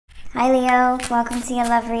Hi Leo, welcome to your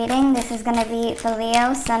love reading. This is going to be for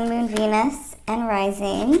Leo, Sun, Moon, Venus, and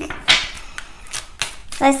Rising.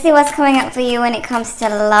 Let's see what's coming up for you when it comes to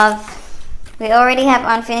love. We already have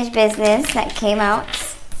unfinished business that came out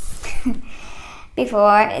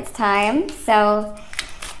before it's time. So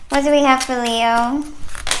what do we have for Leo?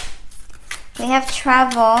 We have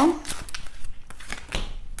travel,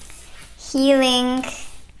 healing,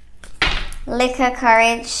 liquor,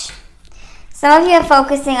 courage. Some of you are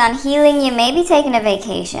focusing on healing. You may be taking a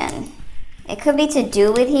vacation. It could be to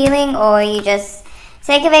do with healing, or you just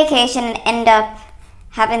take a vacation and end up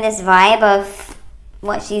having this vibe of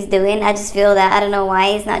what she's doing. I just feel that. I don't know why.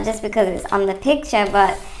 It's not just because it's on the picture,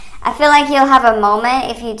 but I feel like you'll have a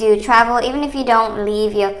moment if you do travel, even if you don't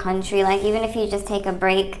leave your country, like even if you just take a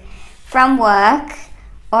break from work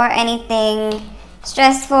or anything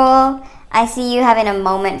stressful. I see you having a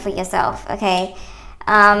moment for yourself, okay?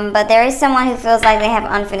 But there is someone who feels like they have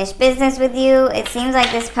unfinished business with you. It seems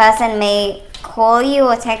like this person may call you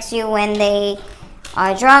or text you when they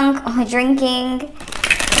are drunk or drinking.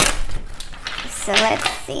 So let's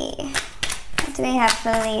see. What do we have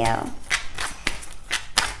for Leo?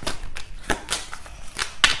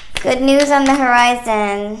 Good news on the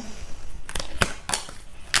horizon.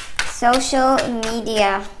 Social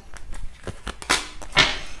media.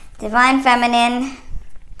 Divine Feminine.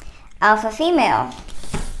 Alpha Female.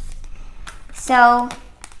 So,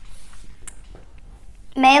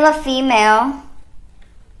 male or female,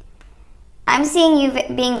 I'm seeing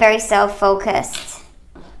you being very self-focused.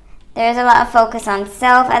 There's a lot of focus on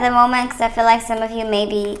self at the moment because I feel like some of you may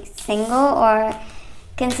be single or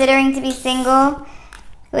considering to be single.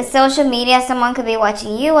 With social media, someone could be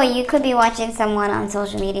watching you or you could be watching someone on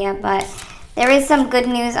social media, but there is some good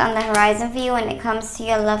news on the horizon for you when it comes to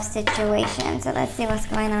your love situation. So let's see what's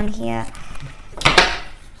going on here.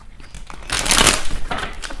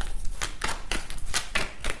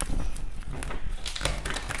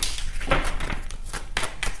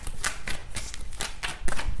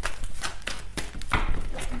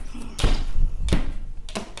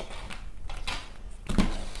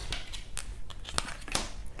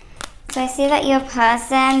 So I see that your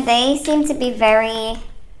person, they seem to be very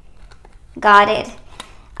guarded.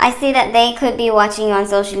 I see that they could be watching you on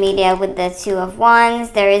social media with the Two of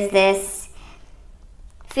Wands. There is this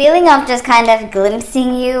feeling of just kind of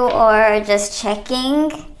glimpsing you or just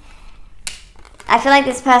checking. I feel like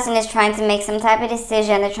this person is trying to make some type of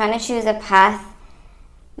decision. They're trying to choose a path,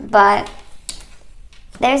 but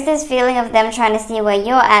there's this feeling of them trying to see where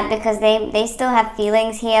you're at because they still have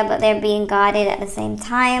feelings here, but they're being guarded at the same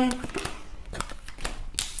time.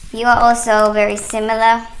 You are also very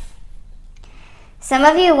similar. Some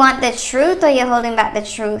of you want the truth or you're holding back the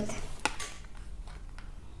truth.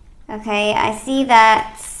 Okay, I see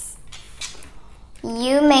that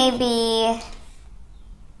you may be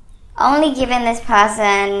only giving this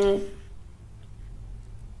person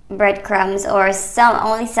breadcrumbs or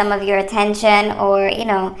only some of your attention, or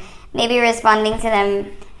maybe responding to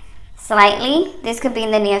them slightly. This could be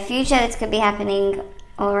in the near future, this could be happening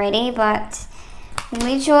already, but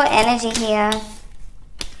mutual energy here.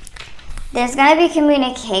 There's going to be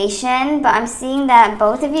communication, but I'm seeing that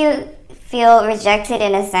both of you feel rejected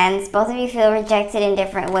in a sense. Both of you feel rejected in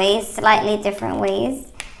different ways, slightly different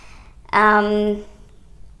ways. I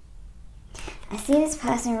see this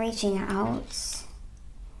person reaching out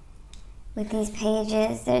with these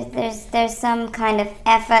pages. There's some kind of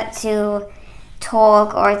effort to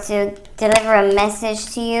talk or to deliver a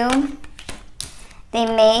message to you. They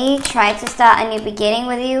may try to start a new beginning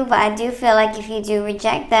with you, but I do feel like if you do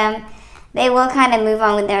reject them, they will kind of move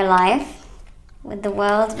on with their life. With the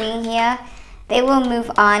world being here, they will move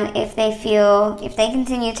on if they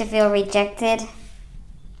continue to feel rejected.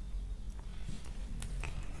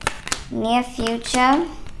 Near future.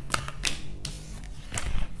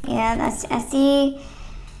 Yeah, I see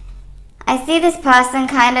this person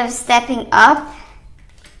kind of stepping up,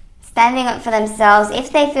 standing up for themselves.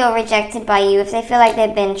 If they feel rejected by you, if they feel like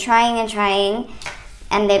they've been trying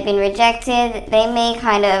and they've been rejected, they may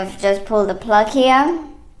kind of just pull the plug here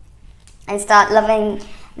and start loving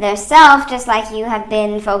themselves just like you have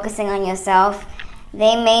been focusing on yourself.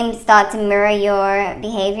 They may start to mirror your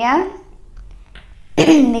behavior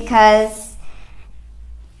because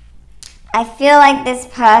I feel like this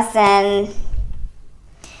person,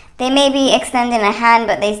 they may be extending a hand,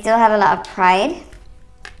 but they still have a lot of pride.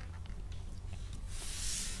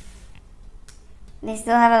 They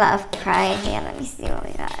still have a lot of pride here. Let me see what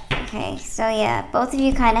we got. Okay, so yeah, both of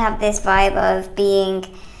you kind of have this vibe of being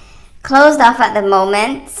closed off at the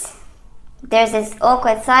moment. There's this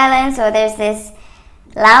awkward silence, or there's this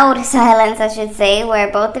loud silence, I should say,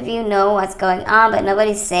 where both of you know what's going on, but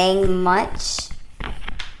nobody's saying much.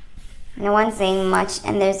 No one's saying much,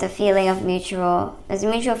 and there's a feeling of there's a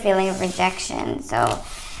mutual feeling of rejection. So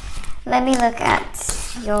let me look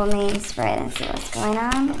at your main spread and see what's going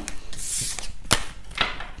on.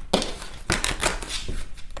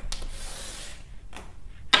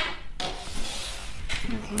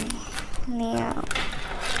 Okay, Leo,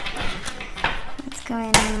 what's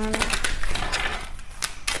going on?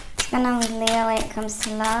 What's going on with Leo when it comes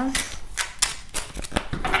to love?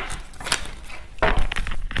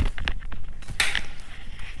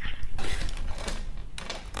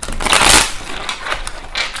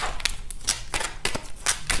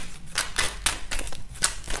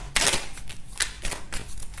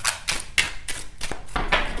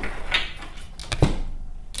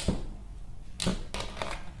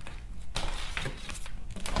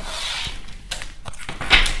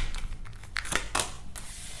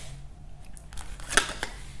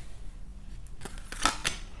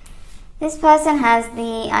 This person has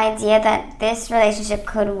the idea that this relationship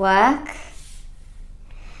could work.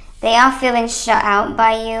 They are feeling shut out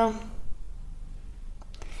by you.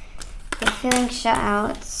 They're feeling shut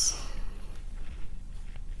out.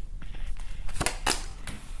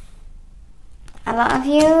 A lot of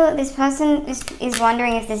you, this person is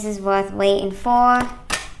wondering if this is worth waiting for.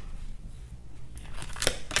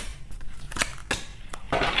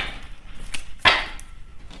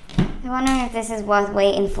 They're wondering if this is worth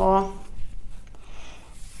waiting for.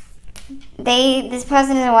 This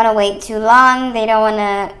person doesn't want to wait too long. They don't want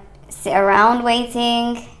to sit around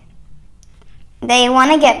waiting. They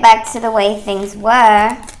want to get back to the way things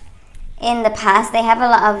were in the past. They have a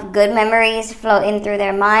lot of good memories floating through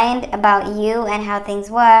their mind about you and how things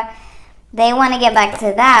were. They want to get back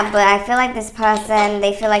to that, but I feel like this person,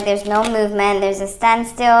 they feel like there's no movement, there's a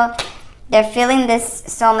standstill. They're feeling this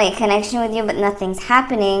soulmate connection with you, but nothing's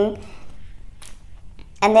happening.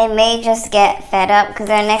 And they may just get fed up because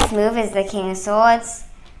their next move is the King of Swords.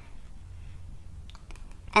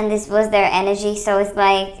 And this was their energy, so it's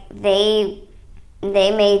like they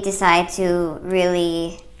may decide to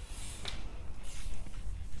really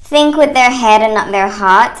think with their head and not their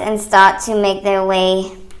heart and start to make their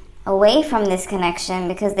way away from this connection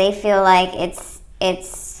because they feel like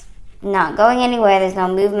it's not going anywhere, there's no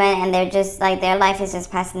movement, and they're just like their life is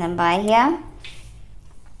just passing them by here.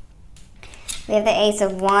 We have the Ace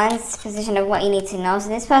of Wands, position of what you need to know. So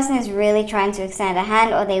this person is really trying to extend a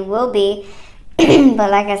hand, or they will be. But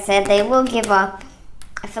like I said, they will give up.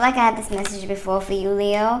 I feel like I had this message before for you,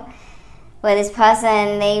 Leo, where this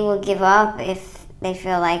person, they will give up if they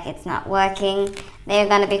feel like it's not working. They're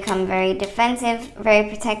going to become very defensive, very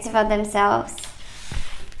protective of themselves.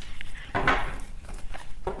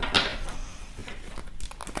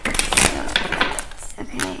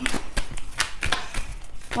 Okay.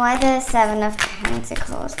 Why the Seven of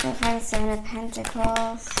Pentacles? Go find the Seven of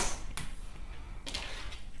Pentacles.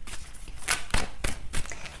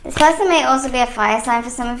 This person may also be a fire sign for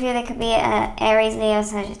some of you. They could be a Aries, Leo,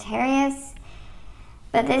 Sagittarius.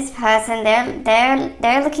 But this person,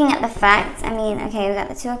 they're looking at the fact. I mean, okay, we got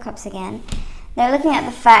the Two of Cups again. They're looking at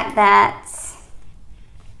the fact that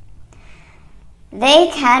they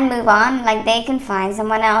can move on, like they can find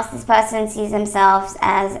someone else. This person sees themselves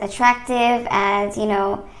as attractive, as, you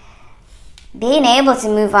know, being able to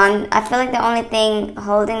move on. I feel like the only thing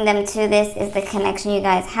holding them to this is the connection you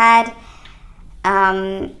guys had.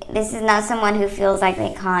 This is not someone who feels like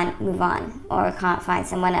they can't move on or can't find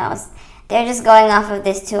someone else. They're just going off of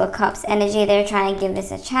this Two of Cups energy. They're trying to give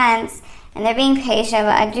this a chance, and they're being patient,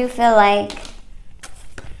 but I do feel like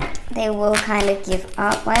they will kind of give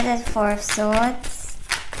up. Why the Four of Swords?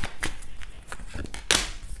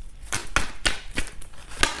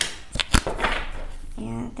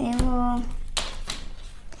 Yeah, they will.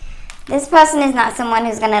 This person is not someone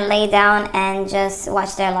who's going to lay down and just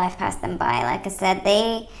watch their life pass them by. Like I said,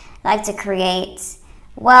 they like to create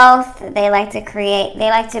wealth. They like to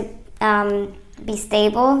be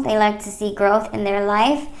stable. They like to see growth in their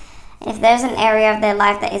life. If there's an area of their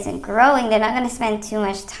life that isn't growing, they're not going to spend too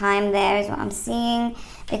much time there, is what I'm seeing.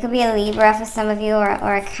 They could be a Libra for some of you,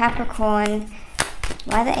 or a Capricorn.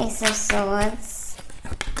 Why the Ace of Swords?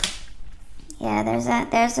 Yeah,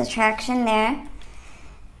 there's attraction there.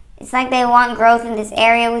 It's like they want growth in this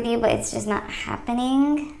area with you, but it's just not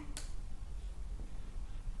happening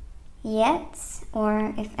yet,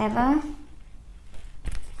 or if ever.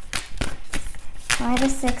 Why the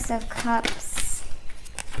Six of Cups?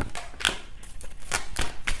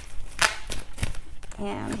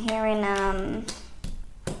 Yeah,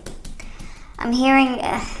 I'm hearing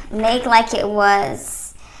make like it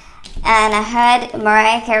was. And I heard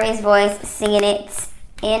Mariah Carey's voice singing it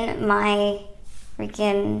in my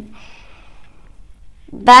freaking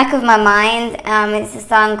back of my mind. It's a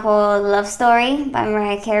song called Love Story by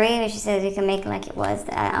Mariah Carey, where she says you can make it like it was.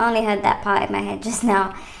 I only heard that part in my head just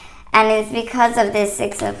now. And it's because of this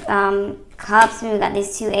Six of Cups. We got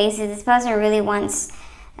these two aces. This person really wants,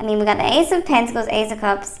 we got the Ace of Pentacles, Ace of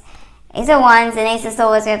Cups, Ace of Wands, and Ace of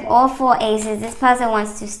Swords. We have all four aces. This person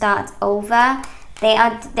wants to start over. They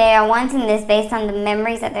are wanting this based on the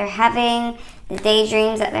memories that they're having, the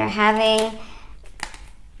daydreams that they're having.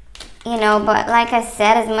 But like I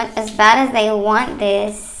said, as bad as they want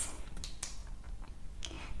this,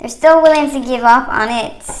 they're still willing to give up on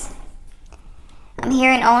it. I'm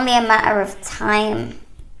hearing only a matter of time.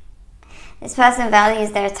 This person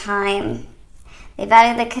values their time. They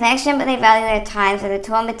value the connection, but they value their time. So they're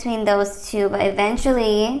torn between those two. But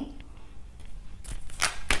eventually,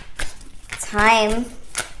 time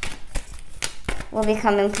will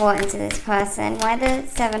become important to this person. Why the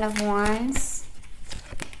Seven of Wands?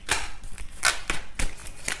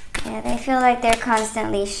 Yeah, they feel like they're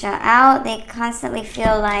constantly shut out. They constantly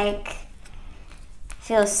feel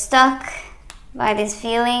stuck by this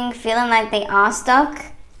feeling like they are stuck.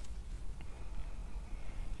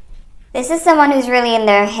 This is someone who's really in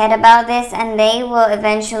their head about this, and they will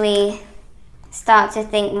eventually start to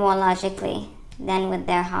think more logically than with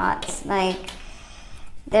their hearts. They're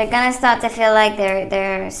gonna start to feel like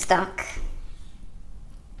they're stuck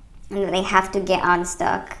and that they have to get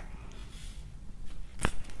unstuck.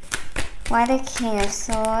 Why the King of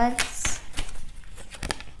Swords?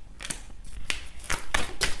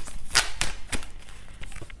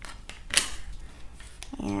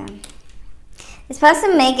 Yeah. This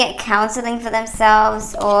person may get counseling for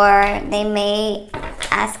themselves, or they may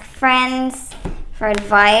ask friends for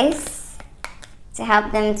advice to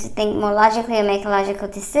help them to think more logically or make a logical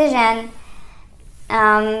decision.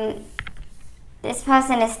 This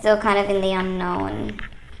person is still kind of in the unknown.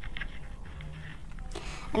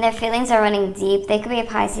 And their feelings are running deep. They could be a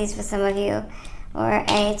Pisces for some of you, or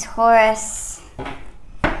a Taurus.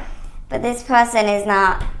 But this person is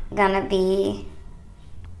not gonna be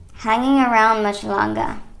hanging around much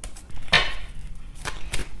longer.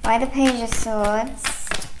 Why the Page of Swords?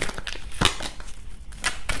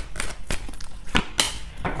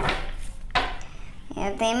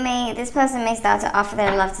 Yeah, this person may start to offer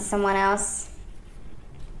their love to someone else.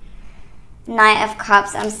 Knight of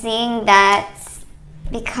Cups. I'm seeing that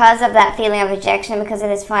because of that feeling of rejection, because of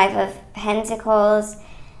this Five of Pentacles,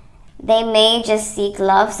 they may just seek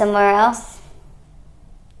love somewhere else.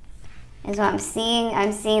 Is what I'm seeing.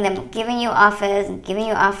 I'm seeing them giving you offers,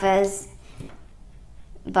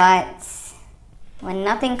 but when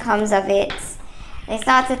nothing comes of it, they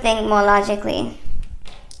start to think more logically.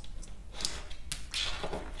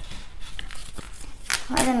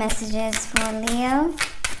 What are the messages for Leo?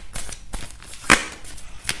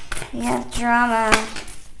 We have drama,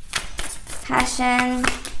 passion,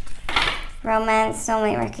 romance,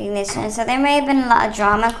 soulmate recognition. So there may have been a lot of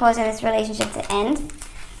drama causing this relationship to end,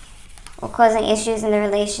 or causing issues in the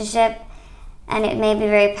relationship, and it may be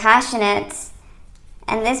very passionate.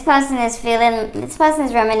 And this person is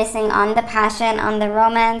reminiscing on the passion, on the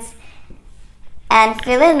romance, and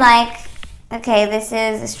feeling like, okay, this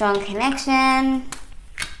is a strong connection.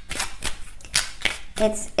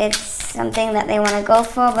 It's something that they want to go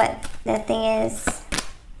for, but the thing is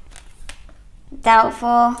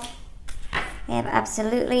doubtful. Yeah,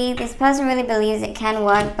 absolutely. This person really believes it can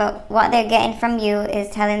work, but what they're getting from you is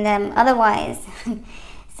telling them otherwise.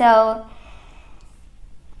 So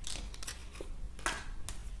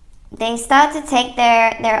they start to take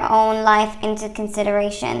their own life into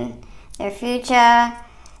consideration, their future,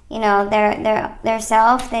 their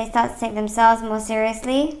self. They start to take themselves more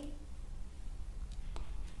seriously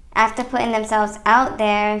after putting themselves out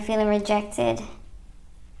there and feeling rejected.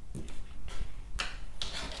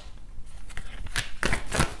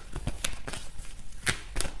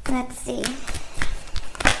 Let's see.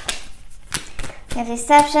 We have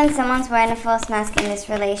deception. Someone's wearing a false mask in this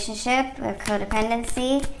relationship. We have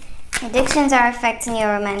codependency. Addictions are affecting your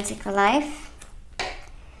romantic life.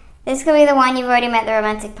 This could be the one you've already met the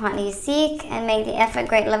romantic partner you seek, and make the effort.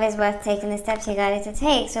 Great love is worth taking the steps you're guided to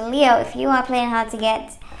take. So Leo, if you are playing hard to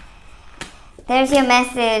get, there's your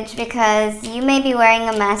message, because you may be wearing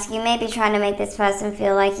a mask. You may be trying to make this person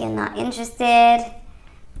feel like you're not interested,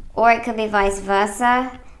 or it could be vice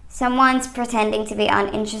versa. Someone's pretending to be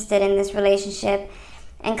uninterested in this relationship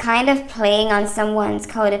and kind of playing on someone's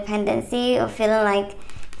codependency, or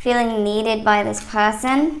feeling needed by this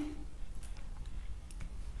person.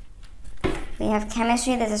 We have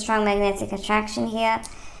chemistry. There's a strong magnetic attraction here.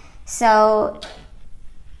 So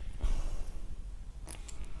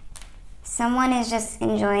someone is just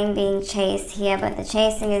enjoying being chased here, but the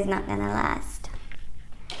chasing is not gonna last.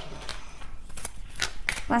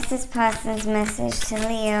 What's this person's message to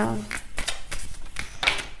Leo?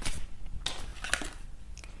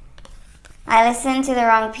 I listened to the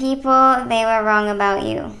wrong people. They were wrong about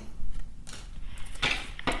you.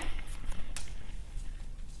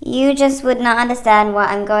 You just would not understand what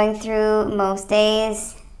I'm going through most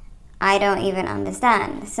days. I don't even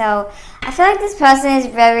understand. So I feel like this person is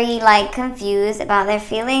very confused about their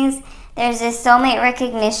feelings. There's this soulmate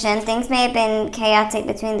recognition. Things may have been chaotic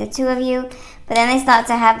between the two of you, but then they start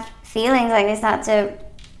to have feelings, they start to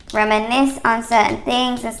reminisce on certain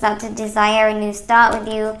things and start to desire a new start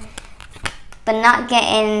with you. But not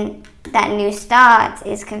getting that new start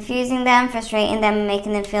is confusing them, frustrating them,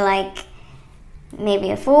 making them feel like maybe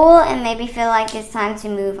a fool and maybe feel like it's time to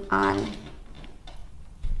move on.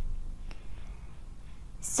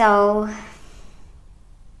 So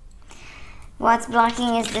what's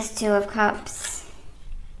blocking is this Two of Cups.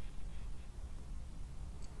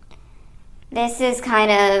 This is kind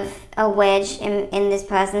of a wedge in this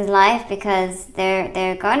person's life because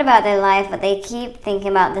they're going about their life, but they keep thinking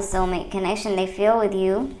about the soulmate connection they feel with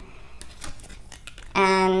you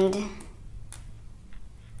and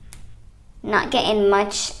not getting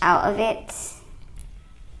much out of it,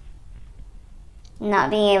 not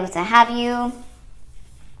being able to have you.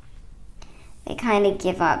 They kind of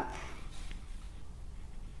give up.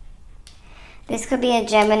 This could be a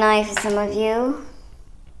Gemini for some of you.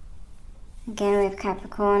 Again, we have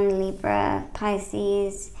Capricorn, Libra,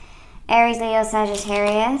 Pisces, Aries, Leo,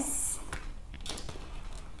 Sagittarius.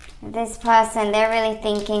 This person, they're really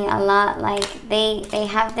thinking a lot. They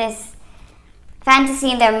have this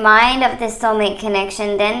fantasy in their mind of this soulmate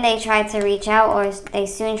connection. Then they try to reach out, or they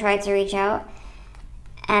soon try to reach out,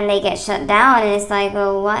 and they get shut down. And it's like,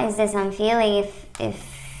 well, what is this I'm feeling if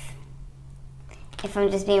I'm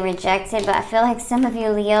just being rejected? But I feel like some of you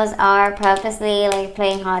Leos are purposely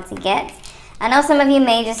playing hard to get. I know some of you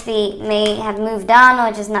may have moved on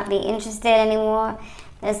or just not be interested anymore.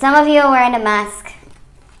 But some of you are wearing a mask,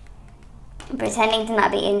 pretending to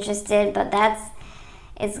not be interested, but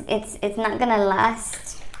it's not gonna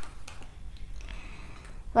last.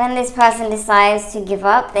 When this person decides to give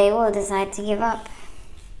up, they will decide to give up.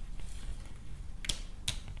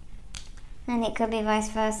 And it could be vice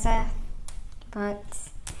versa. But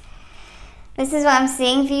this is what I'm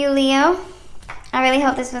seeing for you, Leo. I really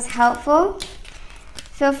hope this was helpful.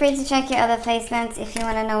 Feel free to check your other placements if you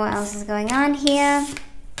want to know what else is going on here.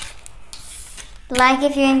 Like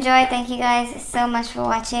if you enjoyed. Thank you guys so much for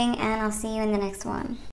watching, and I'll see you in the next one.